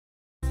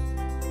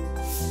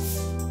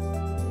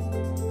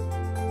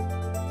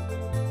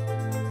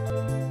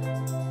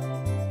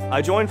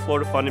I joined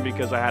Florida Funding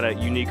because I had a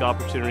unique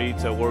opportunity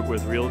to work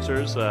with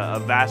realtors, a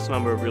vast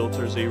number of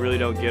realtors that you really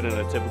don't get in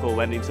a typical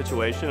lending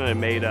situation, and it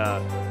made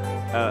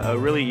a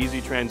really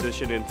easy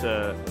transition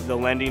into the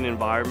lending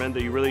environment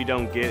that you really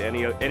don't get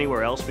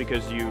anywhere else,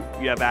 because you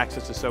have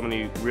access to so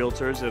many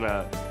realtors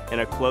in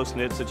a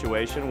close-knit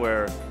situation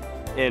where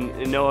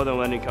no other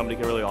lending company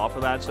can really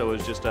offer that. So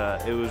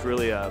it was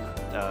really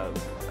a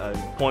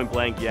point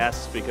blank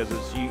yes, because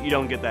you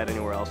don't get that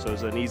anywhere else. So it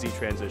was an easy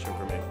transition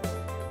for me.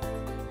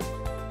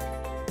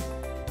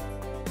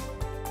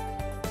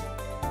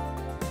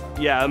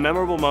 Yeah, a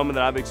memorable moment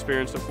that I've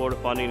experienced at Florida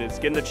Funding is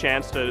getting the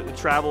chance to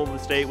travel the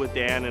state with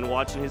Dan and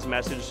watching his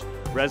message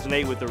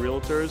resonate with the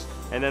realtors,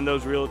 and then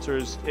those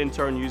realtors in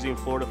turn using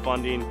Florida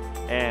Funding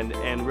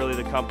and really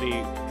the company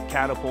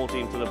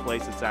catapulting to the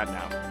place it's at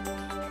now.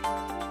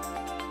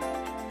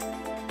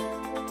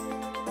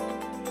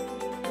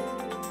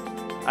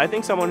 I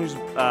think someone who's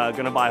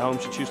going to buy a home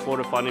should choose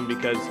Florida Funding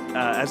because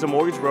as a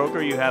mortgage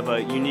broker, you have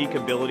a unique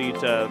ability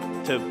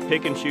to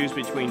pick and choose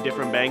between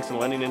different banks and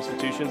lending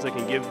institutions that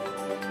can give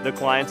the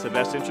clients the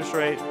best interest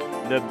rate,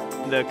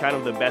 the kind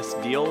of the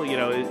best deal. You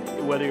know,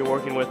 whether you're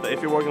working with,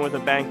 if you're working with a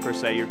bank per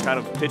se, you're kind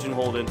of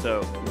pigeonholed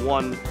into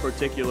one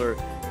particular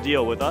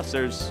deal. With us,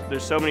 there's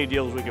so many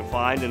deals we can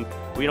find, and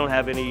we don't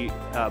have any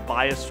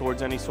bias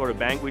towards any sort of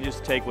bank. We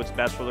just take what's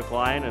best for the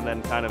client and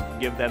then kind of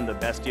give them the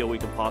best deal we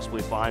can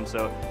possibly find.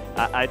 So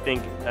I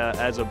think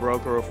as a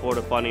broker or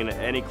Florida Funding,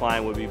 any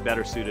client would be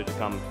better suited to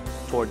come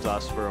towards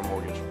us for a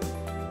mortgage.